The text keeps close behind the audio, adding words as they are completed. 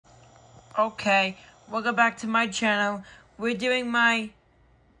Okay, welcome back to my channel. We're doing my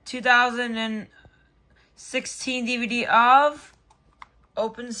 2016 DVD of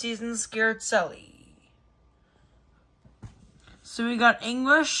Open Season Scared Silly. So we got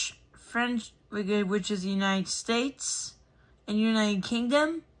English, French, which is the United States and United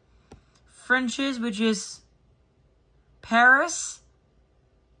Kingdom. French, which is Paris.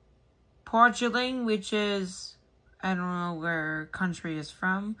 Portugal, which is, I don't know where country is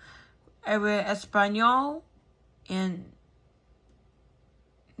from. Espanol, and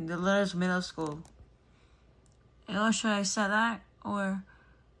the letters middle school. Or should I say that? Or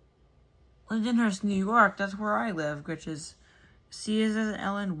Lindenhurst, New York, that's where I live, which is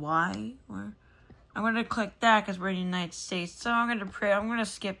C-S-L-N-Y. Or I'm gonna click that because we're in the United States. So I'm gonna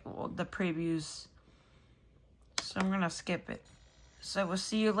skip the previews. So I'm gonna skip it. So we'll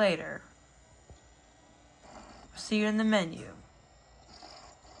see you later. See you in the menu.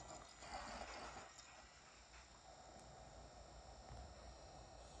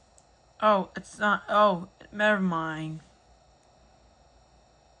 Oh, it's not. Oh, never mind.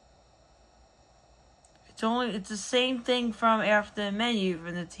 It's the same thing from after the menu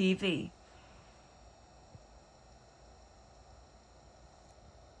from the TV.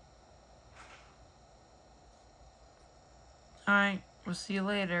 Alright, we'll see you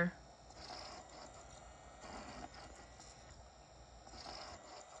later.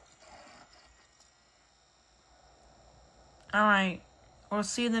 Alright, we'll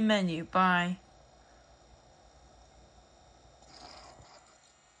see you in the menu. Bye.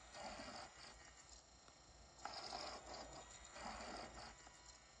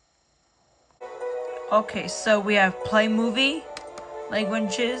 Okay, so we have play movie,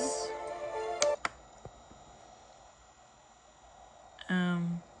 languages,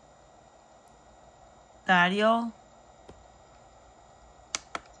 Dario,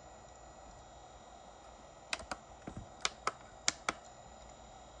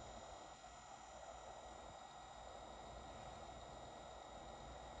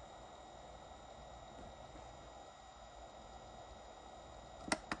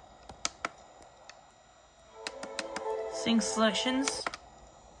 Sing selections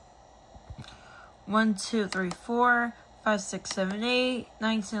 1, 2, 3, 4, 5, 6, 7, 8,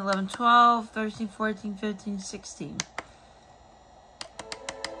 9, 10, 11, 12, 13, 14, 15, 16.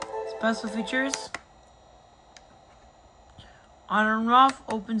 Special features: On and Off,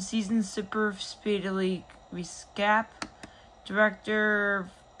 Open Season Super Speedily Recap,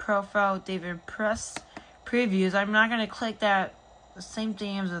 Director Profile David Press, Previews. I'm not gonna click that. The same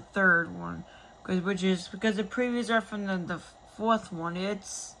thing as the third one. Because the previews are from the fourth one.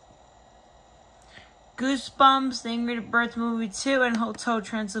 It's Goosebumps, The Angry Birds Movie 2, and Hotel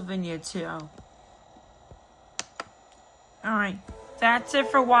Transylvania 2. Alright, that's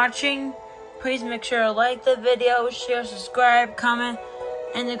it for watching. Please make sure to like the video, share, subscribe, comment,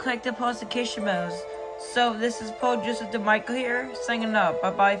 and to click the post notification bells. So this is Paul Joseph DeMichael here, signing up.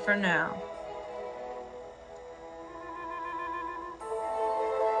 Bye-bye for now.